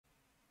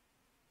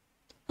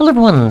Hello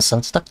everyone,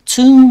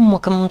 Sunstuck2,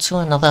 welcome to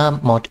another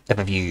mod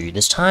overview,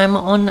 this time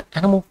on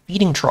Animal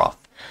Feeding Trough.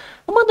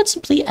 A mod that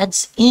simply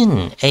adds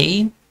in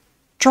a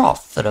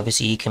trough that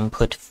obviously you can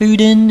put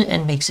food in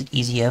and makes it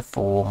easier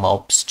for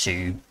mobs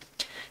to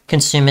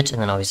consume it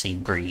and then obviously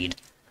breed.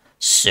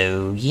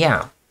 So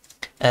yeah,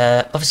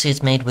 obviously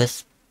it's made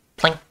with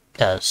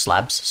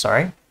slabs,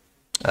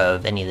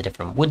 of any of the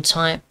different wood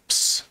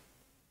types,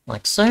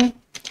 like so.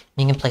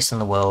 You can place in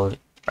the world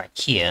right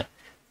here.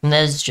 And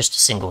there's just a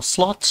single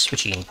slot,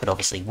 which you can put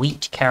obviously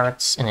wheat,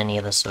 carrots, and any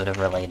other sort of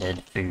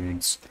related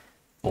foods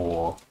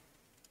for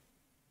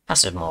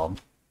passive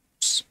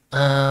mobs.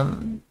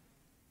 Right,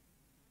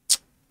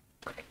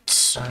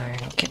 so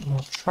get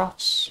more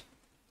troughs.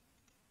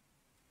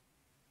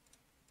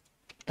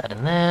 Put that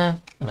in there,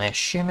 and I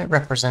assume it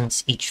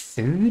represents each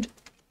food.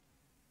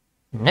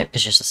 Nope,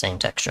 it's just the same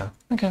texture.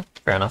 Okay,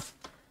 fair enough.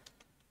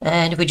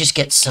 And if we just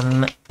get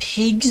some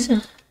pigs,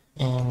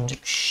 and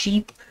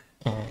sheep,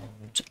 and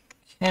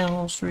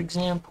cows, for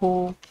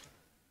example,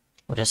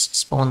 we'll just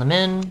spawn them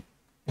in,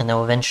 and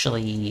they'll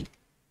eventually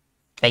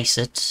face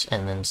it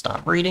and then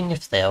start breeding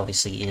if there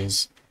obviously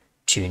is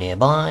two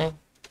nearby.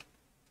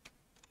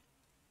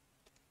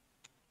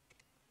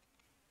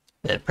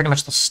 But pretty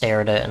much they'll stare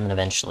at it and then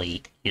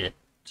eventually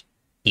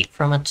eat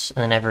from it,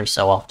 and then every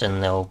so often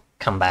they'll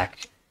come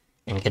back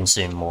and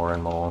consume more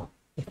and more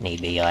if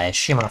need be. I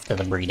assume after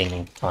the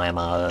breeding time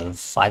of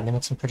 5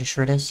 minutes, I'm pretty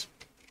sure it is.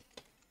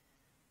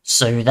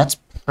 So that's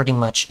pretty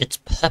much its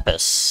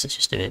purpose. It's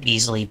just to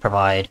easily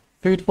provide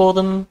food for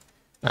them,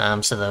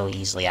 so they'll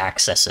easily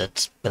access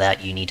it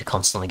without you need to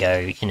constantly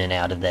go in and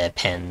out of their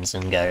pens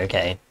and go,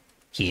 okay,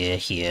 here,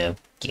 here.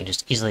 You can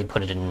just easily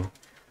put it in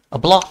a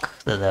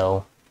block that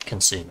they'll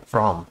consume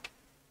from.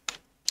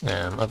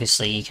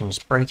 Obviously you can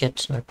just break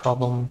it, no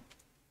problem.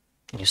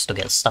 You still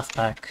get stuff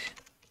back.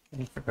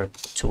 For a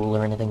tool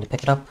or anything to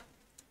pick it up.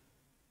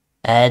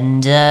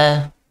 And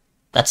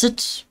that's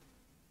it.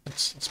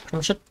 That's pretty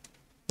much it.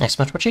 Thanks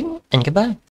so much for watching, and goodbye.